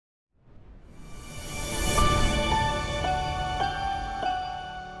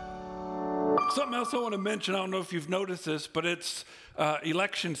also want to mention, I don't know if you've noticed this, but it's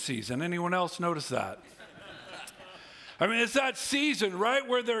election season. Anyone else notice that? I mean, it's that season, right,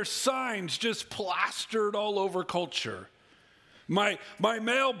 where there's signs just plastered all over culture. My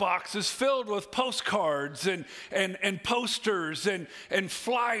mailbox is filled with postcards and posters and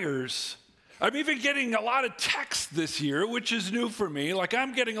flyers. I'm even getting a lot of text this year, which is new for me. Like,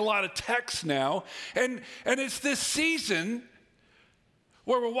 I'm getting a lot of text now. And it's this season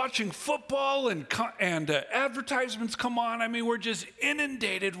where we're watching football and advertisements come on. I mean, we're just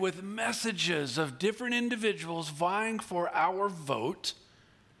inundated with messages of different individuals vying for our vote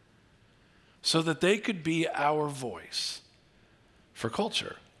so that they could be our voice for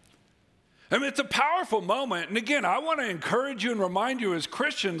culture. I mean, it's a powerful moment. And again, I want to encourage you and remind you as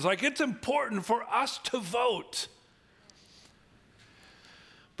Christians, like, it's important for us to vote.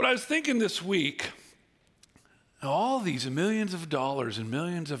 But I was thinking this week, all these millions of dollars and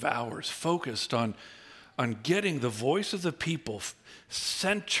millions of hours focused on getting the voice of the people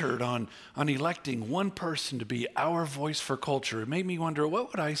centered on electing one person to be our voice for culture. It made me wonder,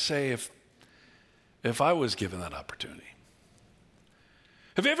 what would I say if I was given that opportunity?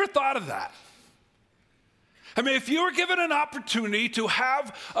 Have you ever thought of that? I mean, if you were given an opportunity to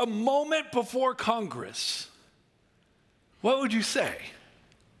have a moment before Congress, what would you say?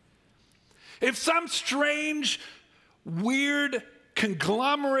 If some strange, weird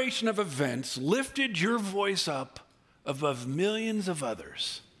conglomeration of events lifted your voice up above millions of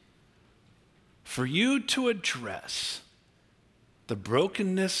others for you to address the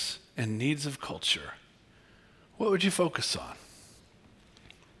brokenness and needs of culture, what would you focus on?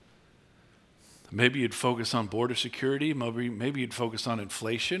 Maybe you'd focus on border security. Maybe you'd focus on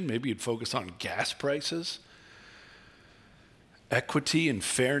inflation. Maybe you'd focus on gas prices, equity and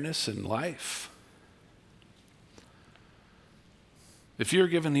fairness in life. If you're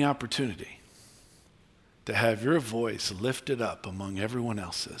given the opportunity to have your voice lifted up among everyone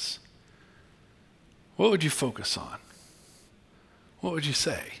else's, what would you focus on? What would you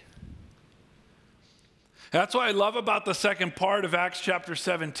say? That's what I love about the second part of Acts chapter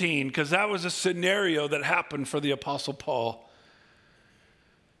 17, because that was a scenario that happened for the Apostle Paul.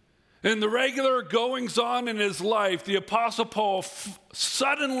 In the regular goings on in his life, the Apostle Paul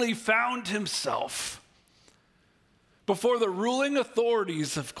suddenly found himself before the ruling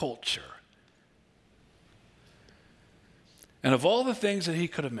authorities of culture. And of all the things that he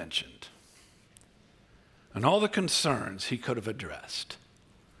could have mentioned, and all the concerns he could have addressed,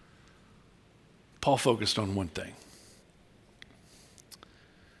 Paul focused on one thing.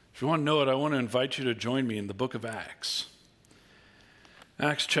 If you want to know it, I want to invite you to join me in the book of Acts.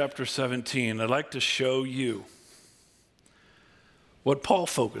 Acts chapter 17. I'd like to show you what Paul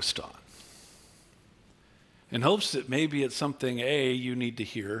focused on, in hopes that maybe it's something, A, you need to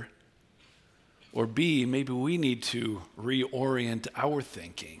hear, or B, maybe we need to reorient our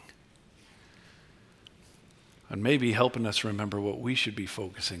thinking, and maybe helping us remember what we should be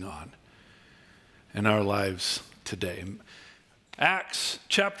focusing on in our lives today. Acts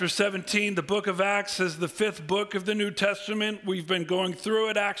chapter 17, the book of Acts is the fifth book of the New Testament. We've been going through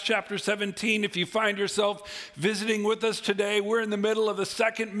it, Acts chapter 17. If you find yourself visiting with us today, we're in the middle of the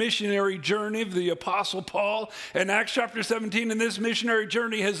second missionary journey of the Apostle Paul. And Acts chapter 17, and this missionary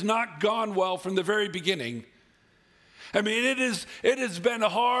journey has not gone well from the very beginning. I mean, it has been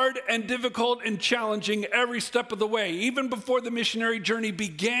hard and difficult and challenging every step of the way. Even before the missionary journey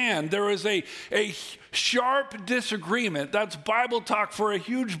began, there was a sharp disagreement. That's Bible talk for a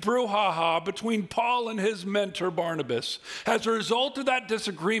huge brouhaha between Paul and his mentor Barnabas. As a result of that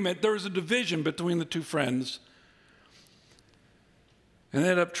disagreement, there was a division between the two friends. And they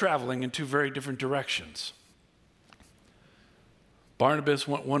ended up traveling in two very different directions. Barnabas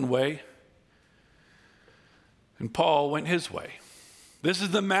went one way, and Paul went his way. This is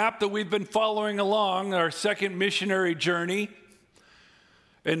the map that we've been following along, our second missionary journey.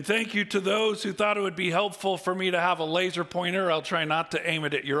 And thank you to those who thought it would be helpful for me to have a laser pointer. I'll try not to aim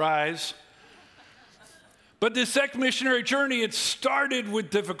it at your eyes. But this second missionary journey, it started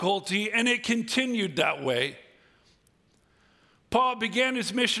with difficulty and it continued that way. Paul began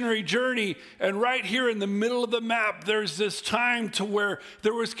his missionary journey, and right here in the middle of the map, there's this time to where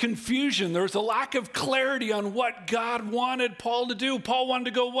there was confusion. There was a lack of clarity on what God wanted Paul to do. Paul wanted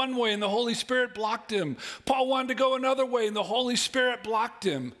to go one way, and the Holy Spirit blocked him. Paul wanted to go another way, and the Holy Spirit blocked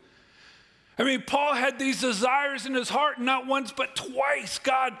him. I mean, Paul had these desires in his heart, and not once but twice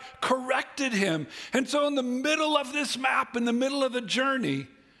God corrected him. And so in the middle of this map, in the middle of the journey,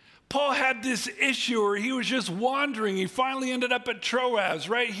 Paul had this issue where he was just wandering. He finally ended up at Troas,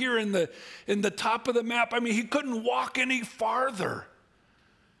 right here in the top of the map. I mean, he couldn't walk any farther.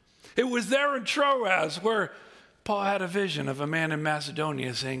 It was there in Troas where Paul had a vision of a man in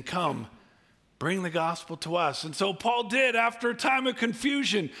Macedonia saying, come, bring the gospel to us. And so Paul did. After a time of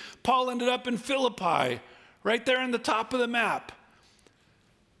confusion, Paul ended up in Philippi, right there on the top of the map.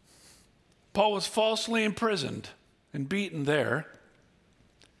 Paul was falsely imprisoned and beaten there.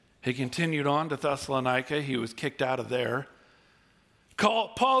 He continued on to Thessalonica. He was kicked out of there.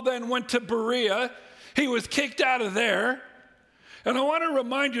 Paul then went to Berea. He was kicked out of there. And I want to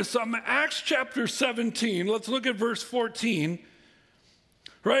remind you something. Acts chapter 17, let's look at verse 14.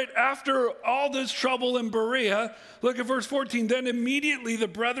 Right after all this trouble in Berea, look at verse 14. Then immediately the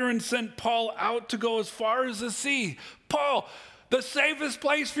brethren sent Paul out to go as far as the sea. Paul, the safest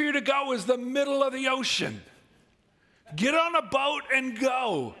place for you to go is the middle of the ocean. Get on a boat and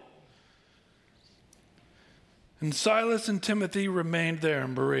go. And Silas and Timothy remained there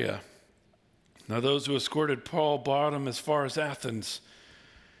in Berea. Now those who escorted Paul brought him as far as Athens,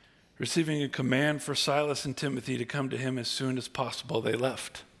 receiving a command for Silas and Timothy to come to him as soon as possible. They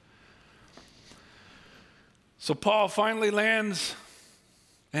left. So Paul finally lands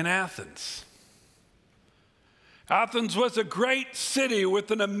in Athens. Athens was a great city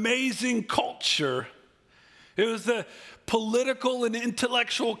with an amazing culture. It was the political and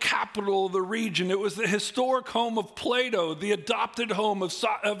intellectual capital of the region. It was the historic home of Plato, the adopted home of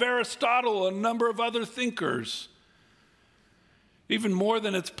Aristotle, and a number of other thinkers. Even more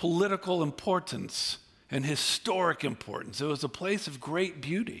than its political importance and historic importance, it was a place of great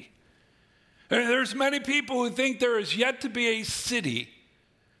beauty. And there's many people who think there is yet to be a city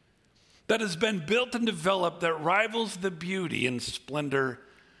that has been built and developed that rivals the beauty and splendor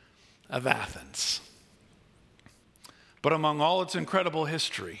of Athens. But among all its incredible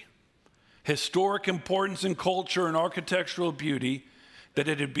history, historic importance and culture and architectural beauty, that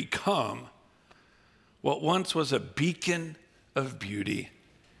it had become what once was a beacon of beauty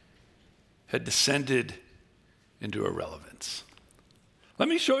had descended into irrelevance. Let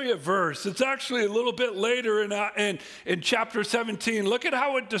me show you a verse. It's actually a little bit later in chapter 17. Look at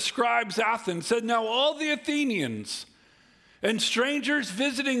how it describes Athens. It said, now all the Athenians and strangers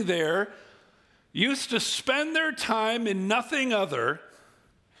visiting there used to spend their time in nothing other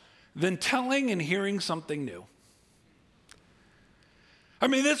than telling and hearing something new. I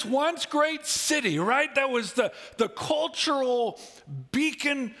mean, this once great city, right? That was the cultural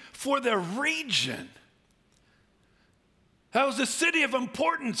beacon for the region. That was a city of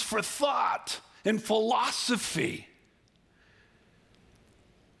importance for thought and philosophy.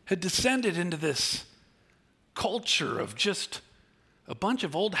 Had descended into this culture of just a bunch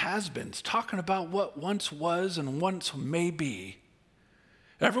of old has-beens talking about what once was and once may be.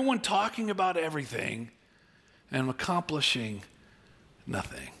 Everyone talking about everything and accomplishing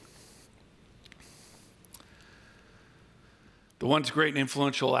nothing. The once great and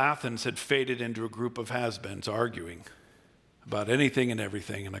influential Athens had faded into a group of has-beens arguing about anything and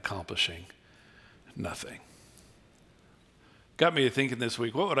everything and accomplishing nothing. Got me thinking this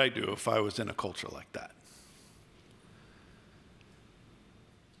week, what would I do if I was in a culture like that?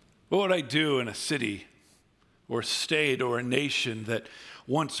 What would I do in a city or state or a nation that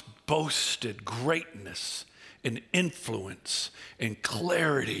once boasted greatness and influence and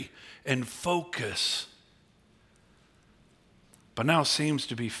clarity and focus, but now seems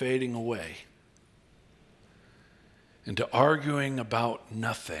to be fading away into arguing about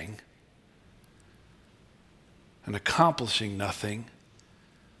nothing and accomplishing nothing,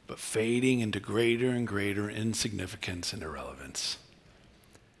 but fading into greater and greater insignificance and irrelevance?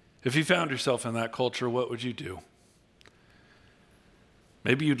 If you found yourself in that culture, what would you do?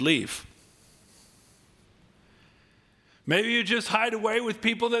 Maybe you'd leave. Maybe you just hide away with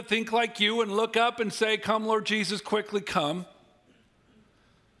people that think like you and look up and say, come, Lord Jesus, quickly come.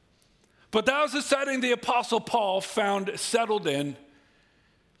 But that was the setting the Apostle Paul found settled in.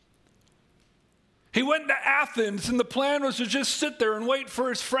 He went to Athens, and the plan was to just sit there and wait for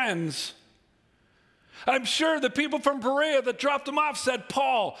his friends. I'm sure the people from Berea that dropped him off said,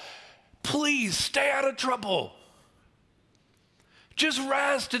 Paul, please stay out of trouble. Just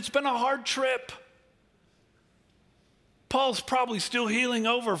rest. It's been a hard trip. Paul's probably still healing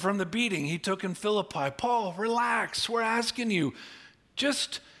over from the beating he took in Philippi. Paul, relax. We're asking you.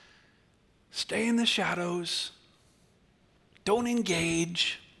 Just stay in the shadows. Don't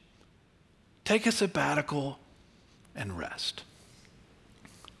engage. Take a sabbatical and rest.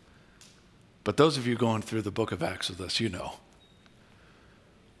 But those of you going through the book of Acts with us, you know,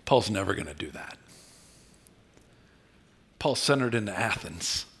 Paul's never going to do that. Paul's centered into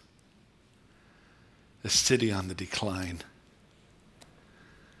Athens, a city on the decline.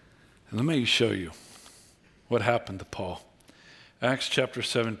 And let me show you what happened to Paul Acts chapter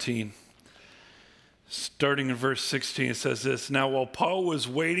 17. Starting in verse 16, it says this: Now while Paul was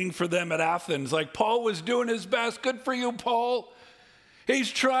waiting for them at Athens, like Paul was doing his best, good for you, Paul.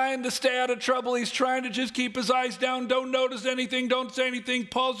 He's trying to stay out of trouble. He's trying to just keep his eyes down, don't notice anything, don't say anything.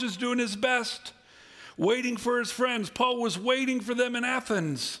 Paul's just doing his best, waiting for his friends. Paul was waiting for them in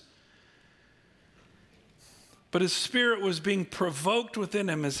Athens. But his spirit was being provoked within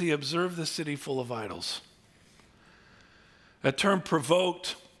him as he observed the city full of idols. That term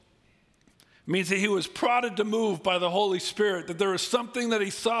provoked means that he was prodded to move by the Holy Spirit, that there was something that he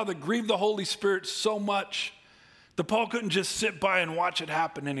saw that grieved the Holy Spirit so much that Paul couldn't just sit by and watch it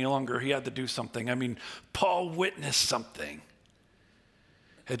happen any longer. He had to do something. I mean, Paul witnessed something.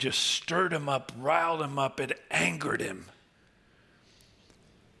 It just stirred him up, riled him up. It angered him.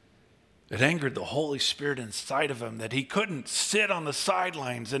 It angered the Holy Spirit inside of him that he couldn't sit on the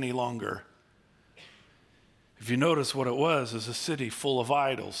sidelines any longer. If you notice what it was a city full of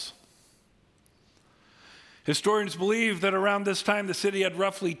idols. Historians believe that around this time the city had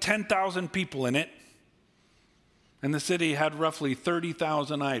roughly 10,000 people in it, and the city had roughly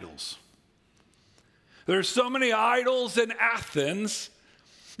 30,000 idols. There's so many idols in Athens,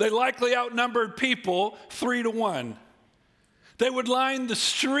 they likely outnumbered people 3-1. They would line the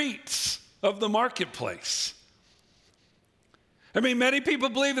streets of the marketplace. I mean, many people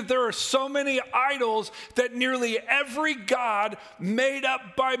believe that there are so many idols that nearly every god made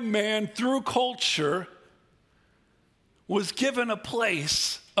up by man through culture was given a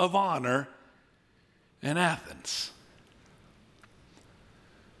place of honor in Athens.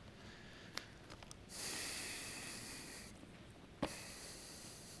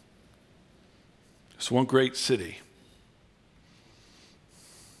 It's one great city.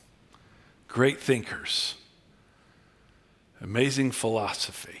 Great thinkers. Amazing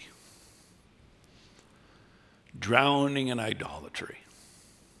philosophy. Drowning in idolatry.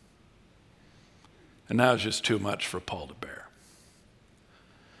 And now it's just too much for Paul to bear.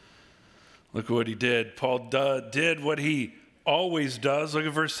 Look at what he did. Paul did what he always does. Look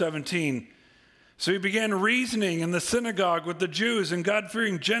at verse 17. So he began reasoning in the synagogue with the Jews and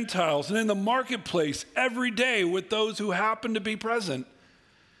God-fearing Gentiles, and in the marketplace every day with those who happened to be present.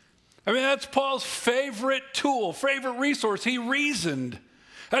 I mean, that's Paul's favorite tool, favorite resource. He reasoned.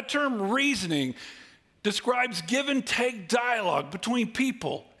 That term reasoning describes give and take dialogue between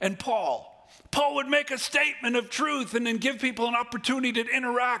people and Paul. Paul would make a statement of truth and then give people an opportunity to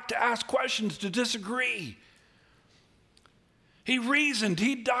interact, to ask questions, to disagree. He reasoned,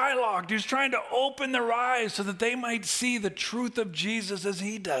 he dialogued, he was trying to open their eyes so that they might see the truth of Jesus as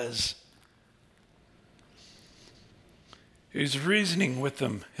he does. He was reasoning with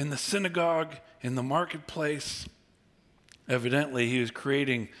them in the synagogue, in the marketplace. Evidently, he was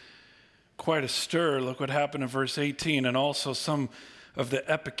creating quite a stir. Look what happened in verse 18. And also some of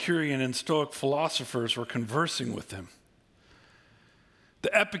the Epicurean and Stoic philosophers were conversing with him.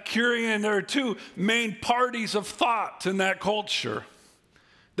 The Epicurean, there are two main parties of thought in that culture.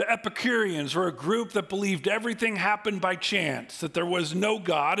 The Epicureans were a group that believed everything happened by chance, that there was no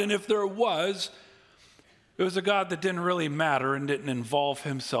God, and if there was, it was a God that didn't really matter and didn't involve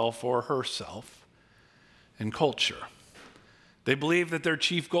himself or herself in culture. They believed that their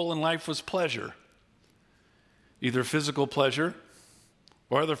chief goal in life was pleasure, either physical pleasure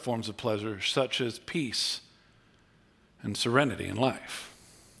or other forms of pleasure, such as peace and serenity in life.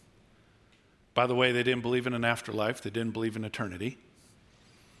 By the way, they didn't believe in an afterlife. They didn't believe in eternity.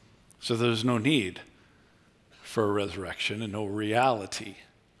 So there's no need for a resurrection and no reality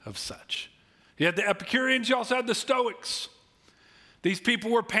of such. You had the Epicureans, you also had the Stoics. These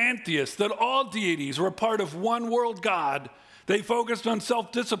people were pantheists, that all deities were part of one world God. They focused on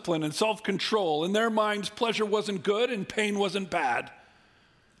self-discipline and self-control. In their minds, pleasure wasn't good and pain wasn't bad.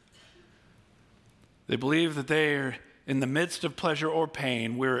 They believed that they are in the midst of pleasure or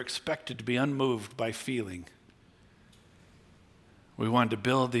pain, we're expected to be unmoved by feeling. We wanted to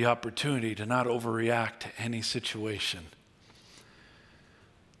build the opportunity to not overreact to any situation.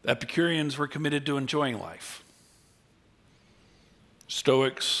 The Epicureans were committed to enjoying life.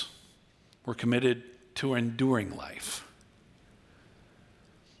 Stoics were committed to enduring life.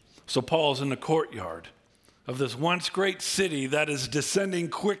 So Paul's in the courtyard of this once great city that is descending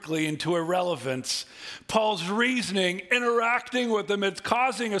quickly into irrelevance. Paul's reasoning, interacting with them, it's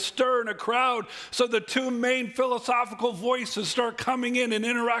causing a stir in a crowd. So the two main philosophical voices start coming in and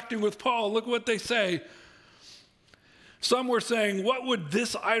interacting with Paul. Look what they say. Some were saying, what would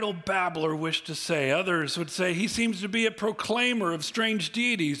this idle babbler wish to say? Others would say, he seems to be a proclaimer of strange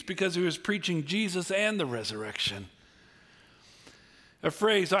deities because he was preaching Jesus and the resurrection. The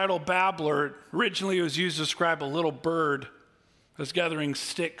phrase idle babbler originally was used to describe a little bird as gathering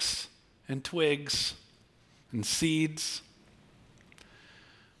sticks and twigs and seeds,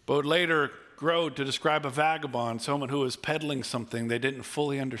 but would later grow to describe a vagabond, someone who was peddling something they didn't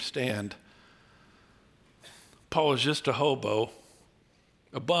fully understand. Paul was just a hobo,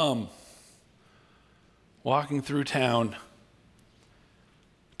 a bum, walking through town,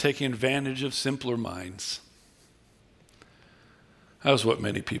 taking advantage of simpler minds. That was what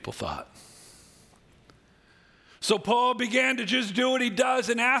many people thought. So Paul began to just do what he does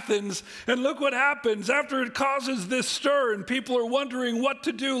in Athens, and look what happens after it causes this stir and people are wondering what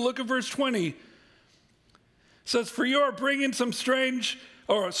to do. Look at verse 20. It says, for you are bringing some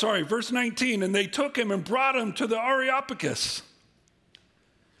verse 19, and they took him and brought him to the Areopagus.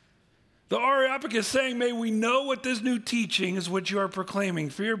 The Areopagus saying, may we know what this new teaching is what you are proclaiming,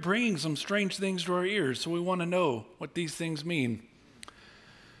 for you're bringing some strange things to our ears, so we want to know what these things mean.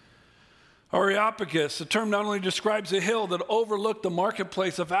 Areopagus, the term not only describes a hill that overlooked the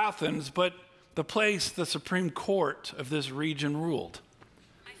marketplace of Athens, but the place the Supreme Court of this region ruled.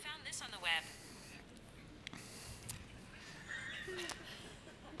 I found this on the web.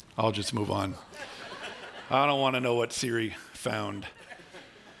 I'll just move on. I don't want to know what Siri found.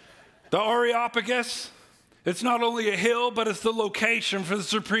 The Areopagus, it's not only a hill, but it's the location for the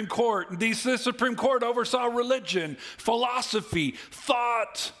Supreme Court. This Supreme Court oversaw religion, philosophy,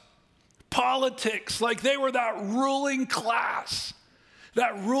 thought, politics, like they were that ruling class,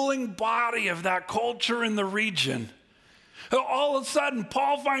 that ruling body of that culture in the region. All of a sudden,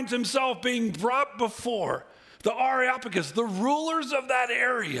 Paul finds himself being brought before the Areopagus, the rulers of that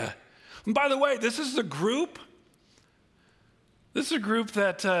area. And by the way, this is a group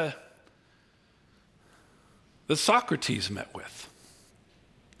that Socrates met with.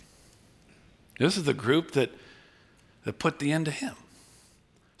 This is the group that put the end to him.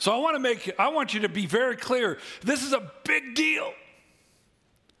 So I want you to be very clear. This is a big deal.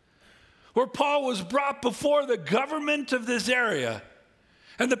 Where Paul was brought before the government of this area.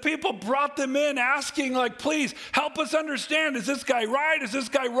 And the people brought them in asking, like, please help us understand. Is this guy right? Is this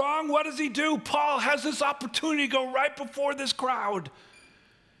guy wrong? What does he do? Paul has this opportunity to go right before this crowd.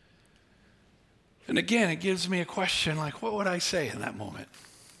 And again, it gives me a question, like, what would I say in that moment?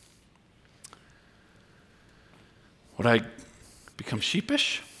 Would I become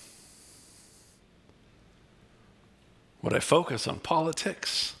sheepish? Would I focus on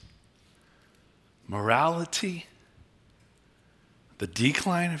politics, morality, the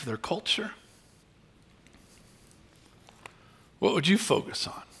decline of their culture? What would you focus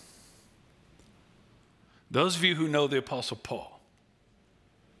on? Those of you who know the Apostle Paul,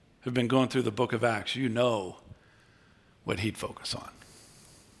 who've been going through the book of Acts, you know what he'd focus on.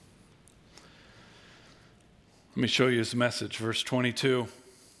 Let me show you his message, verse 22.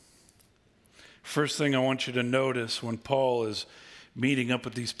 First thing I want you to notice when Paul is meeting up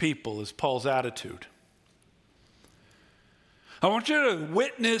with these people is Paul's attitude. I want you to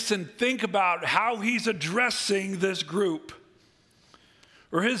witness and think about how he's addressing this group.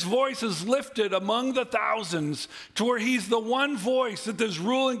 Or his voice is lifted among the thousands to where he's the one voice that this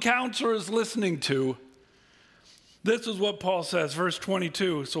ruling counselor is listening to. This is what Paul says, verse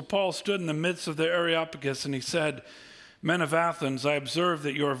 22. So Paul stood in the midst of the Areopagus and he said, men of Athens, I observe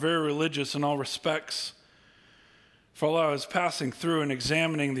that you are very religious in all respects. For while I was passing through and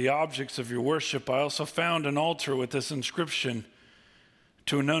examining the objects of your worship, I also found an altar with this inscription,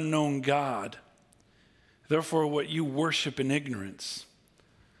 to an unknown God. Therefore, what you worship in ignorance,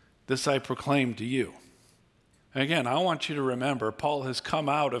 this I proclaim to you. Again, I want you to remember, Paul has come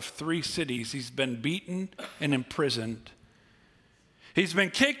out of 3 cities. He's been beaten and imprisoned. He's been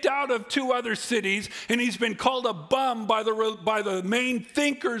kicked out of 2 other cities, and he's been called a bum by the main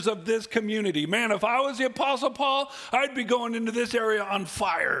thinkers of this community. Man, if I was the Apostle Paul, I'd be going into this area on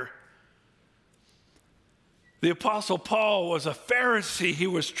fire. The Apostle Paul was a Pharisee. He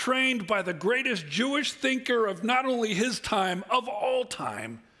was trained by the greatest Jewish thinker of not only his time, of all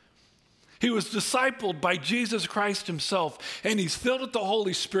time. He was discipled by Jesus Christ himself, and he's filled with the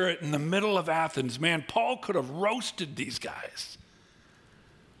Holy Spirit in the middle of Athens. Man, Paul could have roasted these guys.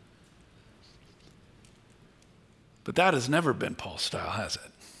 But that has never been Paul's style, has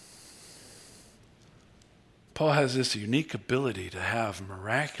it? Paul has this unique ability to have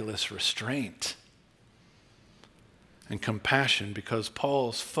miraculous restraint and compassion because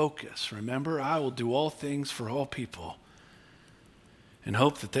Paul's focus, remember, I will do all things for all people and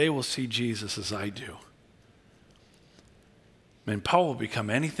hope that they will see Jesus as I do. And Paul will become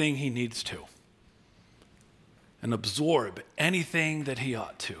anything he needs to and absorb anything that he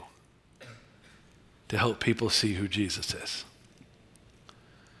ought to help people see who Jesus is.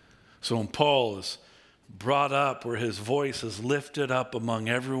 So when Paul is brought up, where his voice is lifted up among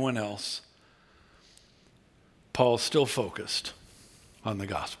everyone else, Paul's still focused on the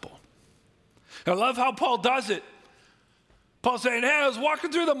gospel. I love how Paul does it. Paul's saying, hey, I was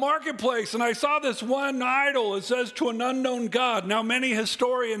walking through the marketplace and I saw this one idol. It says to an unknown God. Now, many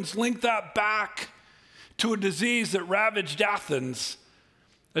historians link that back to a disease that ravaged Athens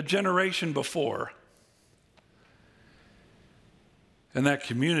a generation before. And that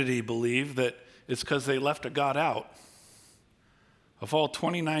community believed that it's because they left a god out. Of all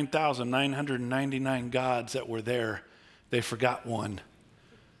 29,999 gods that were there, they forgot one.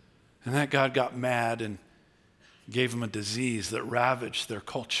 And that god got mad and gave them a disease that ravaged their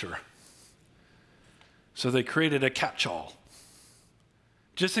culture. So they created a catch-all.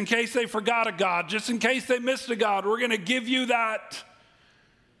 Just in case they forgot a god, just in case they missed a god, we're going to give you that.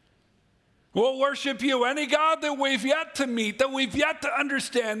 We'll worship you. Any God that we've yet to meet, that we've yet to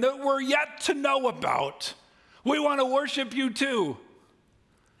understand, that we're yet to know about, we want to worship you too.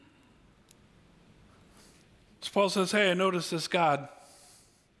 So Paul says, hey, I noticed this God,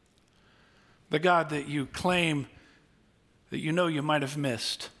 the God that you claim that you know you might have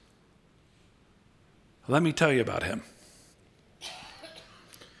missed. Let me tell you about him.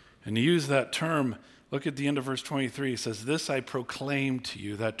 And you use that term. Look at the end of verse 23. He says, this I proclaim to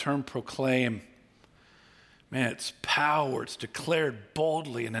you. That term proclaim, man, it's power. It's declared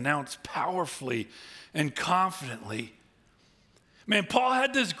boldly and announced powerfully and confidently. Man, Paul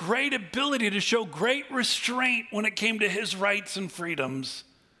had this great ability to show great restraint when it came to his rights and freedoms,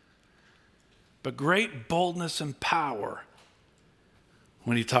 but great boldness and power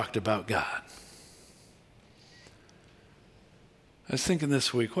when he talked about God. I was thinking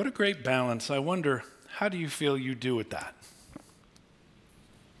this week, what a great balance. I wonder, how do you feel you do with that?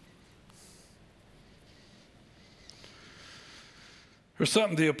 There's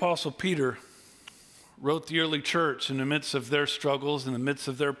something the Apostle Peter wrote the early church in the midst of their struggles, in the midst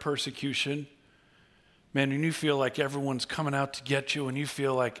of their persecution. Man, when you feel like everyone's coming out to get you and you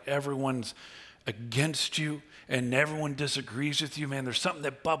feel like everyone's against you and everyone disagrees with you, man, there's something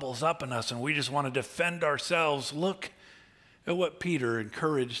that bubbles up in us and we just want to defend ourselves. Look at what Peter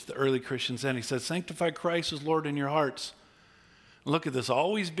encouraged the early Christians in. He said, sanctify Christ as Lord in your hearts. Look at this,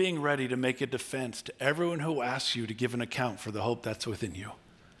 always being ready to make a defense to everyone who asks you to give an account for the hope that's within you.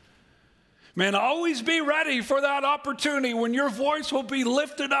 Man, always be ready for that opportunity when your voice will be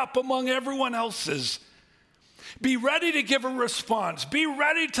lifted up among everyone else's. Be ready to give a response. Be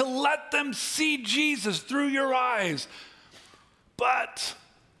ready to let them see Jesus through your eyes. But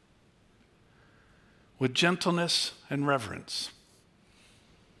with gentleness and reverence.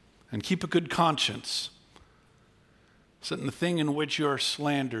 And keep a good conscience, so that in the thing in which you are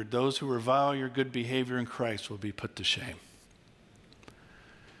slandered, those who revile your good behavior in Christ will be put to shame.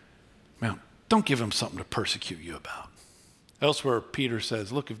 Now, don't give them something to persecute you about. Elsewhere, Peter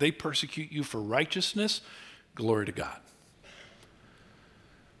says, look, if they persecute you for righteousness, glory to God.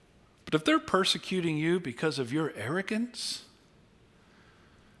 But if they're persecuting you because of your arrogance,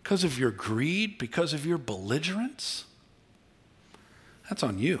 because of your greed, because of your belligerence, that's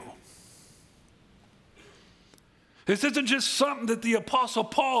on you. This isn't just something that the Apostle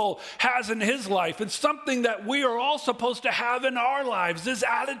Paul has in his life. It's something that we are all supposed to have in our lives. This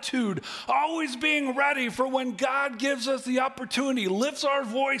attitude, always being ready for when God gives us the opportunity, lifts our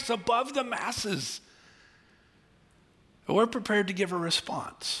voice above the masses. We're prepared to give a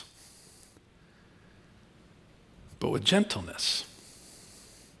response, but with gentleness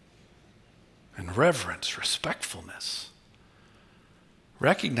and reverence, respectfulness,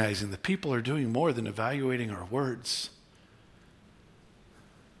 recognizing that people are doing more than evaluating our words.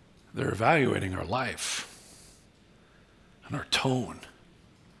 They're evaluating our life and our tone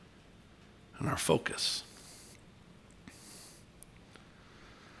and our focus.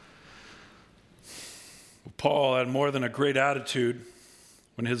 Paul had more than a great attitude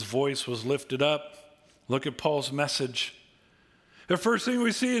when his voice was lifted up. Look at Paul's message. The first thing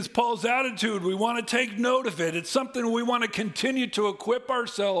we see is Paul's attitude. We want to take note of it. It's something we want to continue to equip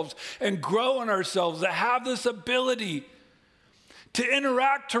ourselves and grow in ourselves, to have this ability to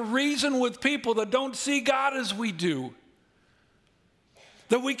interact, to reason with people that don't see God as we do,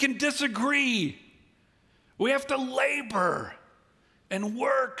 that we can disagree. We have to labor and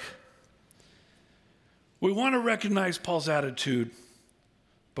work. We want to recognize Paul's attitude,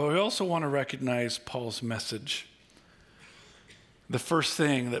 but we also want to recognize Paul's message. The first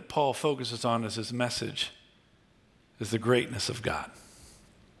thing that Paul focuses on as his message is the greatness of God.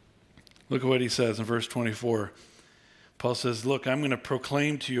 Look at what he says in verse 24. Paul says, look, I'm going to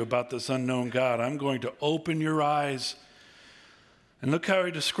proclaim to you about this unknown God. I'm going to open your eyes. And look how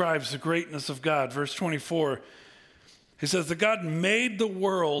he describes the greatness of God. Verse 24, he says that God made the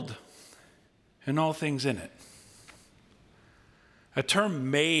world and all things in it. A term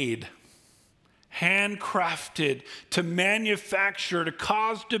made, handcrafted, to manufacture, to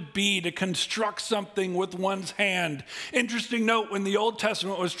cause to be, to construct something with one's hand. Interesting note, when the Old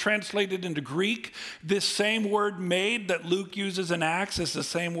Testament was translated into Greek, this same word made that Luke uses in Acts is the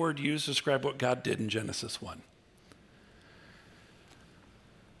same word used to describe what God did in Genesis 1.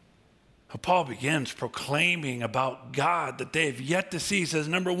 Paul begins proclaiming about God that they have yet to see. He says,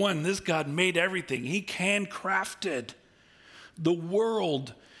 number one, this God made everything. He handcrafted the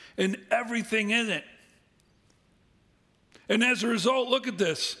world and everything in it. And as a result, look at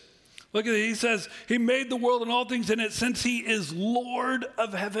this. Look at it. He says, he made the world and all things in it since he is Lord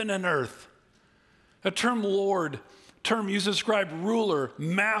of heaven and earth. A term Lord, term used to describe ruler,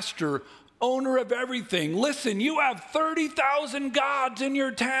 master, owner of everything. Listen, you have 30,000 gods in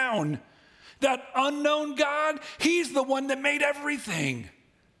your town. That unknown God, he's the one that made everything.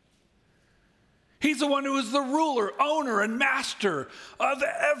 He's the one who is the ruler, owner, and master of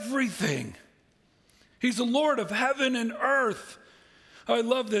everything. He's the Lord of heaven and earth. I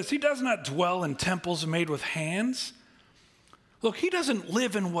love this. He does not dwell in temples made with hands. Look, he doesn't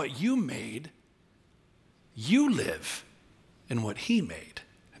live in what you made. You live in what he made.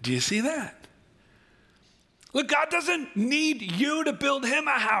 Do you see that? Look, God doesn't need you to build him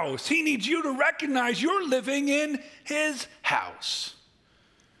a house. He needs you to recognize you're living in his house.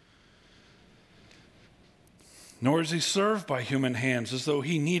 Nor is he served by human hands as though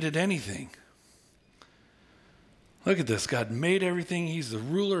he needed anything. Look at this. God made everything. He's the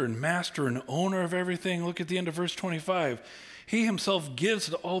ruler and master and owner of everything. Look at the end of verse 25. He himself gives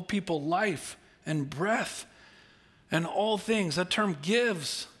to all people life and breath and all things. That term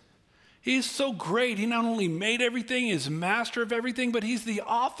gives. He's so great. He not only made everything, is master of everything, but he's the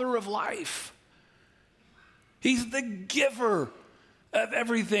author of life. He's the giver of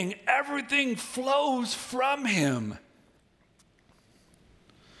everything. Everything flows from him.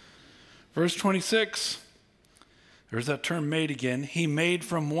 Verse 26, there's that term made again. He made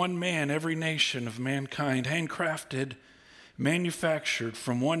from one man every nation of mankind, handcrafted, manufactured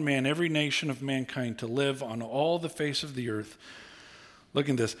from one man every nation of mankind to live on all the face of the earth. Look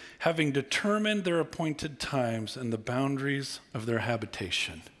at this. Having determined their appointed times and the boundaries of their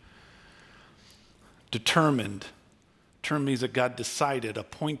habitation. Determined. Term means that God decided,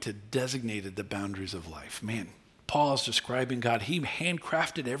 appointed, designated the boundaries of life. Man, Paul is describing God. He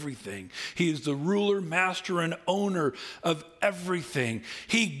handcrafted everything. He is the ruler, master, and owner of everything.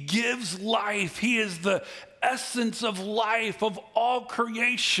 He gives life. He is the essence of life, of all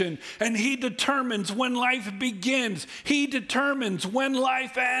creation. And he determines when life begins. He determines when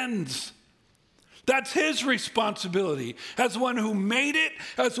life ends. That's his responsibility as one who made it,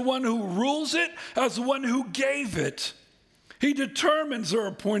 as one who rules it, as one who gave it. He determines their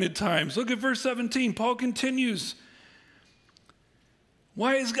appointed times. Look at verse 17. Paul continues.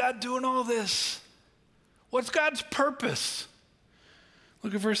 Why is God doing all this? What's God's purpose?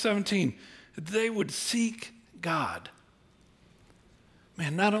 Look at verse 17. They would seek God.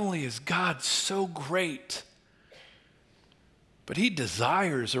 Man, not only is God so great, but he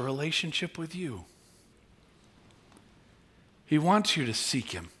desires a relationship with you. He wants you to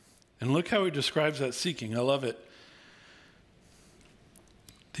seek him. And look how he describes that seeking. I love it.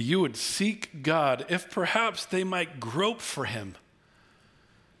 That you would seek God, if perhaps they might grope for him.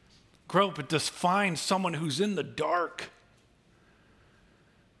 Grope, but just find someone who's in the dark,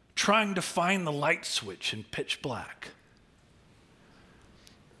 trying to find the light switch in pitch black.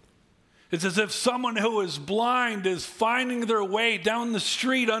 It's as if someone who is blind is finding their way down the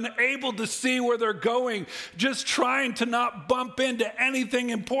street, unable to see where they're going, just trying to not bump into anything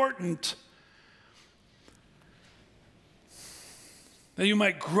important. That you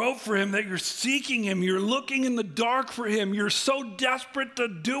might grope for him, that you're seeking him, you're looking in the dark for him, you're so desperate to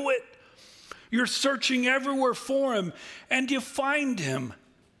do it. You're searching everywhere for him, and you find him.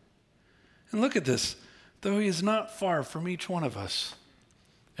 And look at this. Though he is not far from each one of us,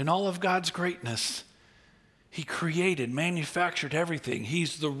 in all of God's greatness, he created, manufactured everything.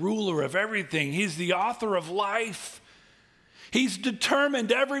 He's the ruler of everything. He's the author of life. He's determined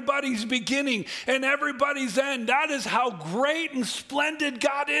everybody's beginning and everybody's end. That is how great and splendid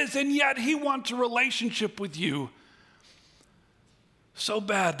God is, and yet he wants a relationship with you. So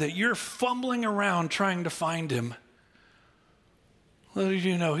bad that you're fumbling around trying to find him. Little do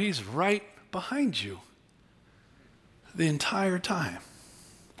you know, he's right behind you the entire time.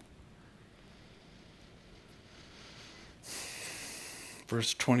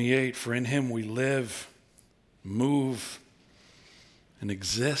 Verse 28, for in him we live, move, and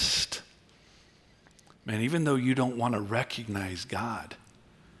exist. Man, even though you don't want to recognize God,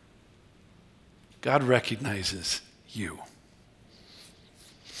 God recognizes you.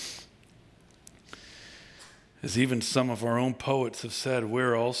 As even some of our own poets have said, we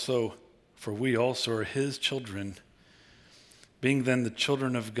also are his children. Being then the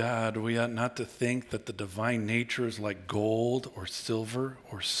children of God, we ought not to think that the divine nature is like gold or silver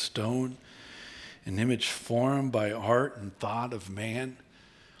or stone, an image formed by art and thought of man.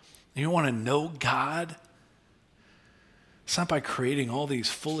 You want to know God? It's not by creating all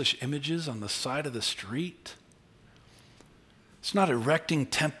these foolish images on the side of the street. It's not erecting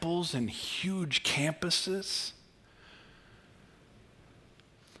temples and huge campuses.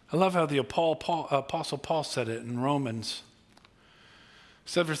 I love how the Apostle Paul said it in Romans. He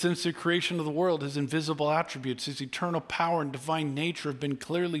said, for since the creation of the world, his invisible attributes, his eternal power and divine nature have been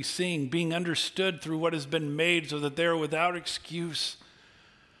clearly seen, being understood through what has been made, so that they are without excuse.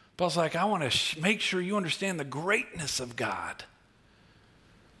 Paul's like, I want to make sure you understand the greatness of God.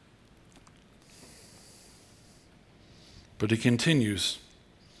 But he continues.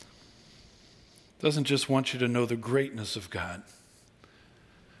 Doesn't just want you to know the greatness of God.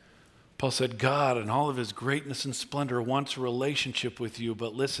 Paul said, God, in all of his greatness and splendor, wants a relationship with you.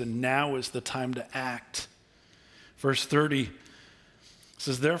 But listen, now is the time to act. Verse 30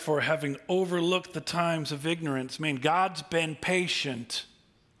 says, therefore, having overlooked the times of ignorance, man, God's been patient.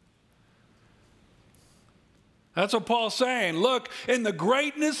 That's what Paul's saying. Look, in the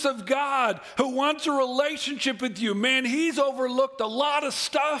greatness of God, who wants a relationship with you, man, he's overlooked a lot of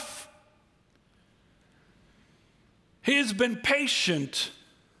stuff. He has been patient.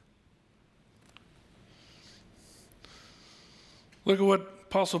 Look at what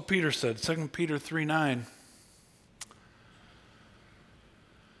Apostle Peter said, 2 Peter 3:9.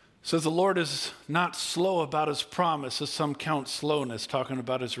 Says the Lord is not slow about his promise, as some count slowness, talking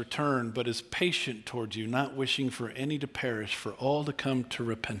about his return, but is patient towards you, not wishing for any to perish, for all to come to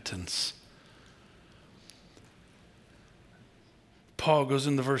repentance. Paul goes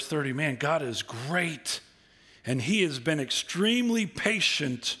into verse 30, man, God is great, and he has been extremely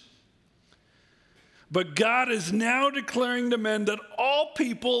patient. But God is now declaring to men that all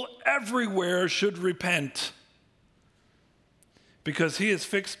people everywhere should repent, because he has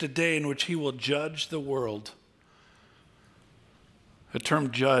fixed a day in which he will judge the world. The term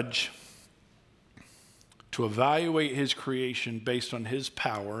judge, to evaluate his creation based on his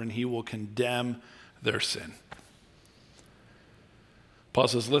power, and he will condemn their sin. Paul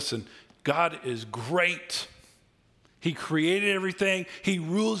says, listen, God is great. He created everything. He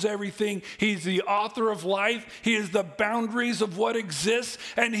rules everything. He's the author of life. He is the boundaries of what exists.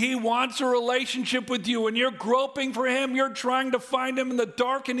 And he wants a relationship with you. And you're groping for him. You're trying to find him in the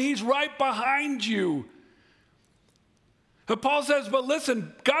dark. And he's right behind you. But Paul says, but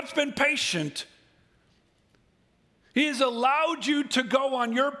listen, God's been patient. He has allowed you to go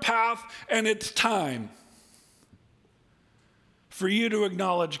on your path. And it's time for you to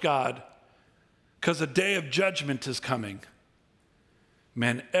acknowledge God. Because a day of judgment is coming.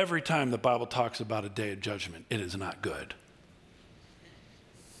 Man, every time the Bible talks about a day of judgment, it is not good.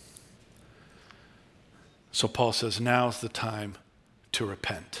 So Paul says, now's the time to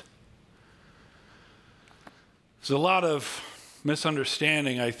repent. There's a lot of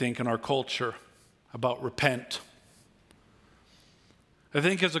misunderstanding, I think, in our culture about repent. I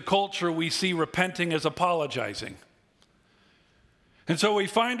think as a culture, we see repenting as apologizing. And so we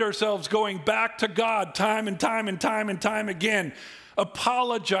find ourselves going back to God time and time and time and time again,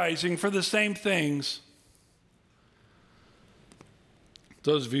 apologizing for the same things.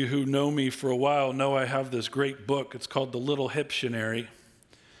 Those of you who know me for a while know I have this great book. It's called The Little Hiptionary.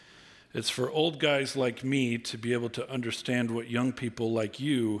 It's for old guys like me to be able to understand what young people like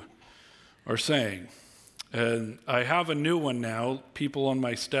you are saying. And I have a new one now. People on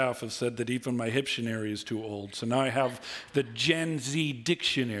my staff have said that even my Hiptionary is too old. So now I have the Gen Z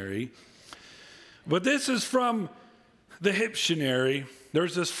dictionary. But this is from the Hiptionary.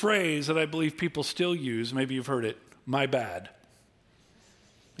 There's this phrase that I believe people still use. Maybe you've heard it. My bad.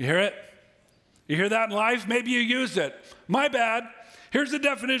 You hear it? You hear that in life? Maybe you use it. My bad. Here's the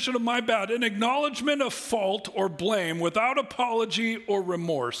definition of my bad. An acknowledgement of fault or blame without apology or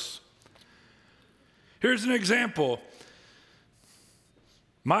remorse. Here's an example.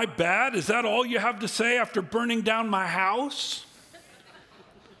 My bad? Is that all you have to say after burning down my house?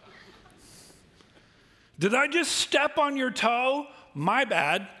 Did I just step on your toe? My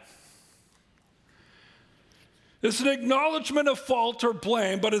bad. It's an acknowledgement of fault or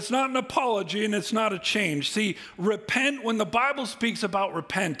blame, but it's not an apology and it's not a change. See, repent, when the Bible speaks about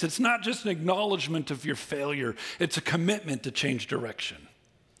repent, it's not just an acknowledgement of your failure. It's a commitment to change direction.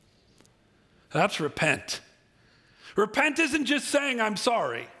 That's repent. Repent isn't just saying, I'm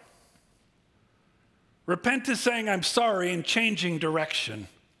sorry. Repent is saying, I'm sorry, and changing direction.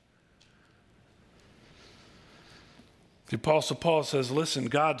 The Apostle Paul says, listen,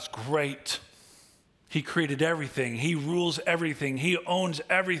 God's great. He created everything. He rules everything. He owns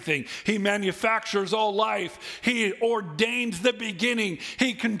everything. He manufactures all life. He ordains the beginning.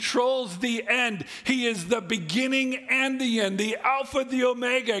 He controls the end. He is the beginning and the end, the Alpha, the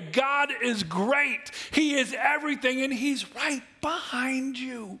Omega. God is great. He is everything, and he's right behind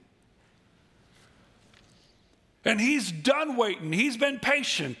you. And he's done waiting. He's been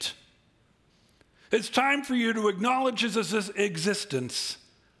patient. It's time for you to acknowledge his existence,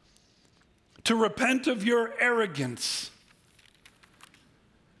 to repent of your arrogance,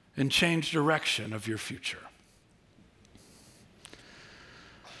 and change direction of your future.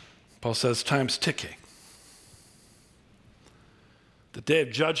 Paul says, time's ticking. The day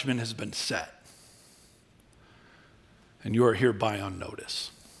of judgment has been set, and you are hereby on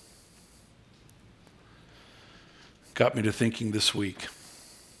notice. Got me to thinking this week.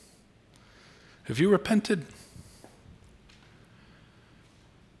 Have you repented?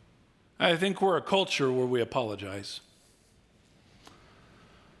 I think we're a culture where we apologize.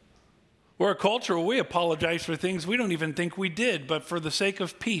 We're a culture where we apologize for things we don't even think we did, but for the sake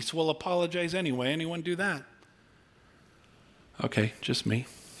of peace, we'll apologize anyway. Anyone do that? Okay, just me.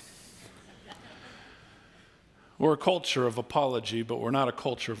 We're a culture of apology, but we're not a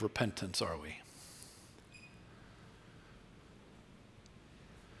culture of repentance, are we?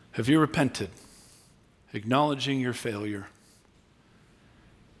 Have you repented? Acknowledging your failure,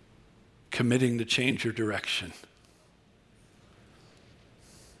 committing to change your direction.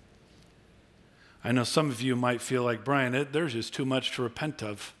 I know some of you might feel like, Brian, there's just too much to repent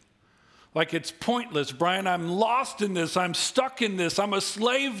of. Like it's pointless, Brian, I'm lost in this, I'm stuck in this, I'm a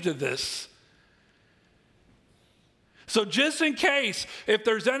slave to this. So just in case, if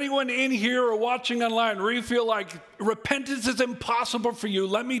there's anyone in here or watching online where you feel like repentance is impossible for you,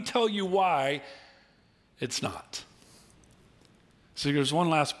 let me tell you why it's not. So there's one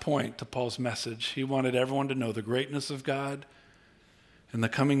last point to Paul's message. He wanted everyone to know the greatness of God and the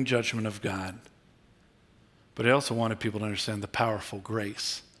coming judgment of God. But he also wanted people to understand the powerful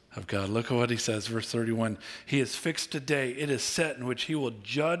grace of God. Look at what he says, verse 31. He has fixed a day, it is set, in which he will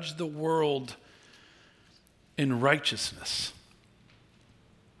judge the world in righteousness.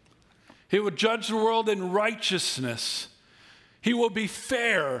 He will judge the world in righteousness. He will be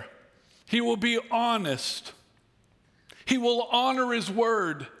fair. He will be honest. He will honor his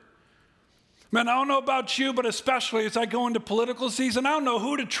word. Man, I don't know about you, but especially as I go into political season, I don't know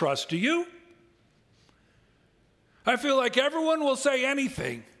who to trust. Do you? I feel like everyone will say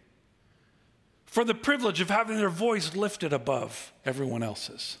anything for the privilege of having their voice lifted above everyone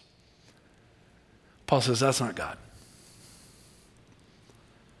else's. Paul says that's not God.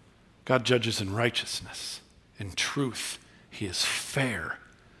 God judges in righteousness, in truth. He is fair.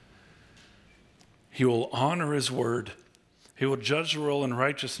 He will honor his word. He will judge the world in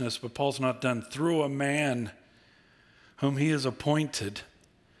righteousness, but Paul's not done. Through a man whom he has appointed,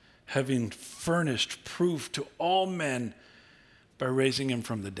 having furnished proof to all men by raising him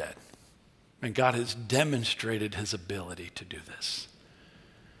from the dead. And God has demonstrated his ability to do this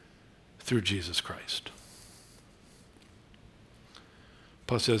through Jesus Christ.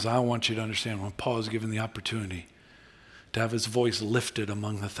 Paul says, I want you to understand when Paul is given the opportunity to have his voice lifted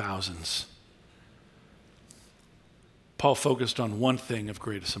among the thousands, Paul focused on one thing of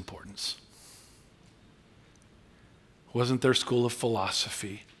greatest importance. It wasn't their school of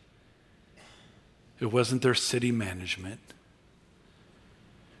philosophy. It wasn't their city management.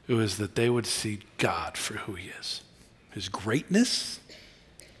 It was that they would see God for who he is. His greatness,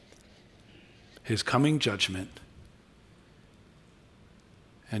 his coming judgment,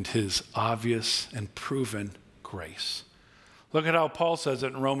 and his obvious and proven grace. Look at how Paul says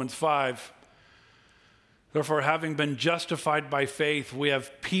it in Romans 5. Therefore, having been justified by faith, we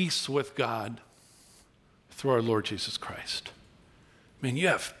have peace with God through our Lord Jesus Christ. I mean, you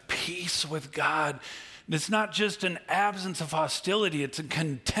have peace with God. And it's not just an absence of hostility, it's a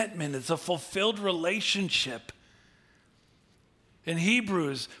contentment, it's a fulfilled relationship. In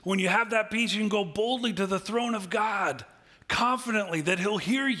Hebrews, when you have that peace, you can go boldly to the throne of God, confidently that he'll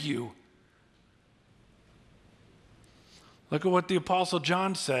hear you. Look at what the Apostle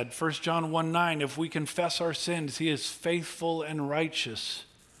John said, 1 John 1:9, if we confess our sins, he is faithful and righteous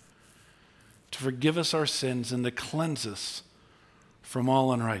to forgive us our sins and to cleanse us from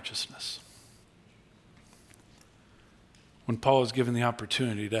all unrighteousness. When Paul was given the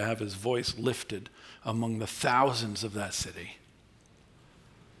opportunity to have his voice lifted among the thousands of that city,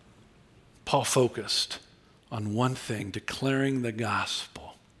 Paul focused on one thing, declaring the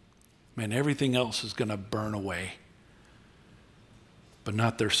gospel. Man, everything else is going to burn away, but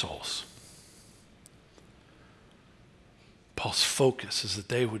not their souls. Paul's focus is that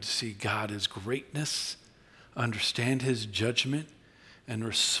they would see God as greatness, understand his judgment, and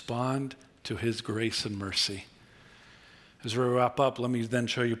respond to his grace and mercy. As we wrap up, let me then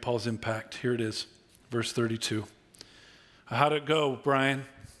show you Paul's impact. Here it is, verse 32. How'd it go, Brian?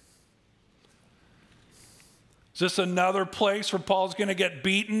 Is this another place where Paul's going to get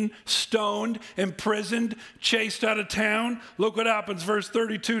beaten, stoned, imprisoned, chased out of town? Look what happens, verse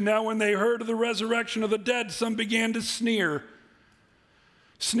 32. Now when they heard of the resurrection of the dead, some began to sneer.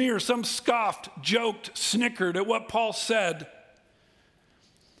 Some scoffed, joked, snickered at what Paul said.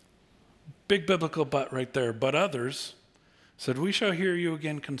 Big biblical but right there. But others said, we shall hear you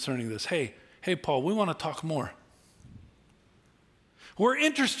again concerning this. Hey, Paul, we want to talk more. We're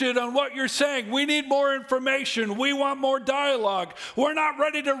interested on what you're saying. We need more information. We want more dialogue. We're not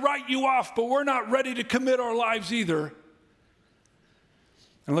ready to write you off, but we're not ready to commit our lives either.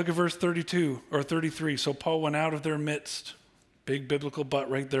 And look at verse 32 or 33. So Paul went out of their midst. Big biblical but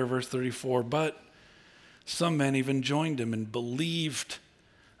right there, verse 34. But some men even joined him and believed,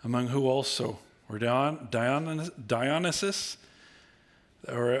 among who also were Dionysus,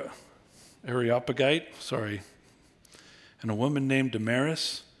 or Areopagite, and a woman named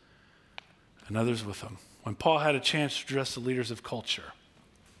Damaris, and others with them. When Paul had a chance to address the leaders of culture,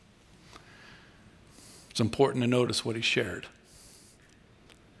 it's important to notice what he shared.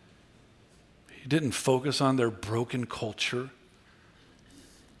 He didn't focus on their broken culture,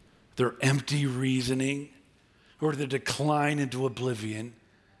 their empty reasoning, or the decline into oblivion.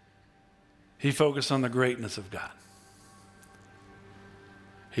 He focused on the greatness of God.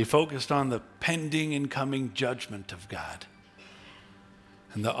 He focused on the pending and coming judgment of God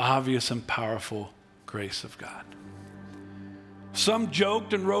and the obvious and powerful grace of God. Some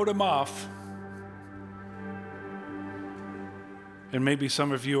joked and wrote him off. And maybe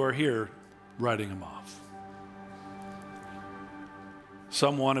some of you are here writing him off.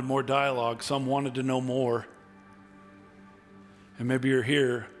 Some wanted more dialogue. Some wanted to know more. And maybe you're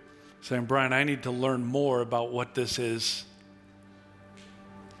here saying, Brian, I need to learn more about what this is.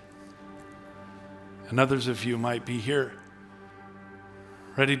 And others of you might be here,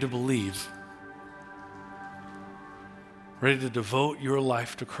 ready to believe, ready to devote your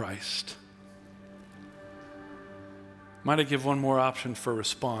life to Christ. Might I give one more option for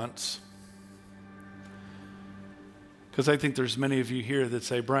response? Because I think there's many of you here that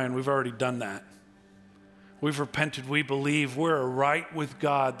say, Brian, we've already done that. We've repented, we believe, we're right with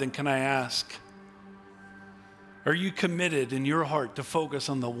God. Then can I ask, are you committed in your heart to focus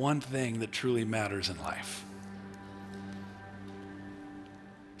on the one thing that truly matters in life?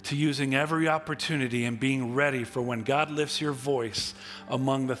 To using every opportunity and being ready for when God lifts your voice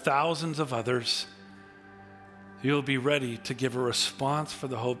among the thousands of others, you'll be ready to give a response for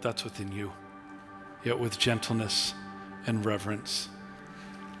the hope that's within you, yet with gentleness and reverence.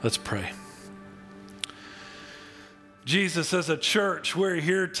 Let's pray. Jesus, as a church, we're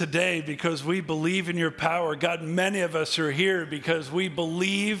here today because we believe in your power. God, many of us are here because we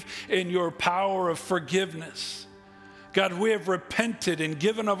believe in your power of forgiveness. God, we have repented and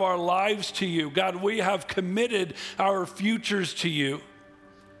given of our lives to you. God, we have committed our futures to you.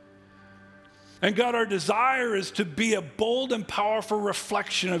 And God, our desire is to be a bold and powerful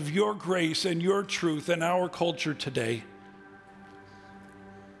reflection of your grace and your truth in our culture today.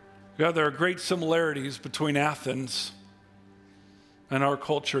 God, there are great similarities between Athens and our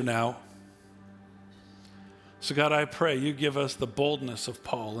culture now. So God, I pray you give us the boldness of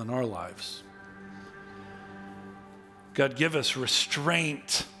Paul in our lives. God, give us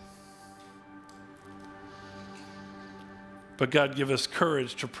restraint. But God, give us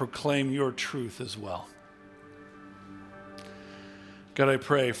courage to proclaim your truth as well. God, I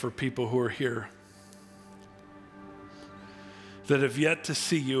pray for people who are here that have yet to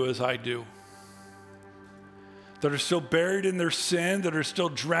see you as I do, that are still buried in their sin, that are still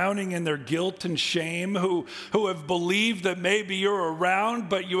drowning in their guilt and shame, who have believed that maybe you're around,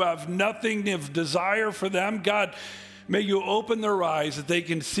 but you have nothing of desire for them. God, may you open their eyes that they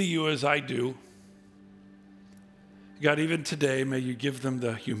can see you as I do. God, even today, may you give them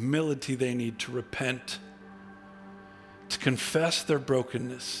the humility they need to repent, to confess their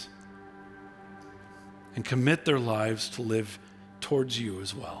brokenness, and commit their lives to live towards you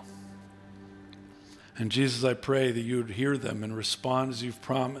as well. And Jesus, I pray that you would hear them and respond as you've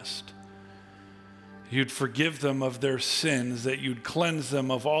promised. You'd forgive them of their sins, that you'd cleanse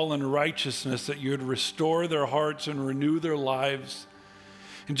them of all unrighteousness, that you'd restore their hearts and renew their lives.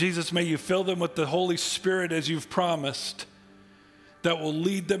 And Jesus, may you fill them with the Holy Spirit as you've promised, that will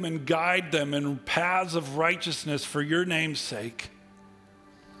lead them and guide them in paths of righteousness for your name's sake.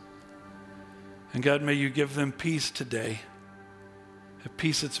 And God, may you give them peace today, a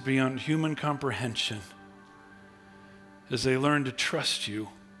peace that's beyond human comprehension, as they learn to trust you,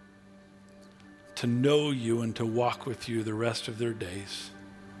 to know you, and to walk with you the rest of their days.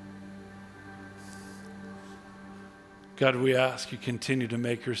 God, we ask you continue to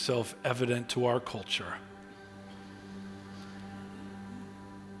make yourself evident to our culture,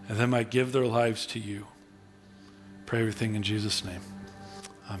 and they might give their lives to you. Pray everything in Jesus' name.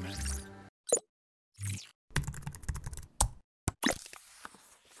 Amen.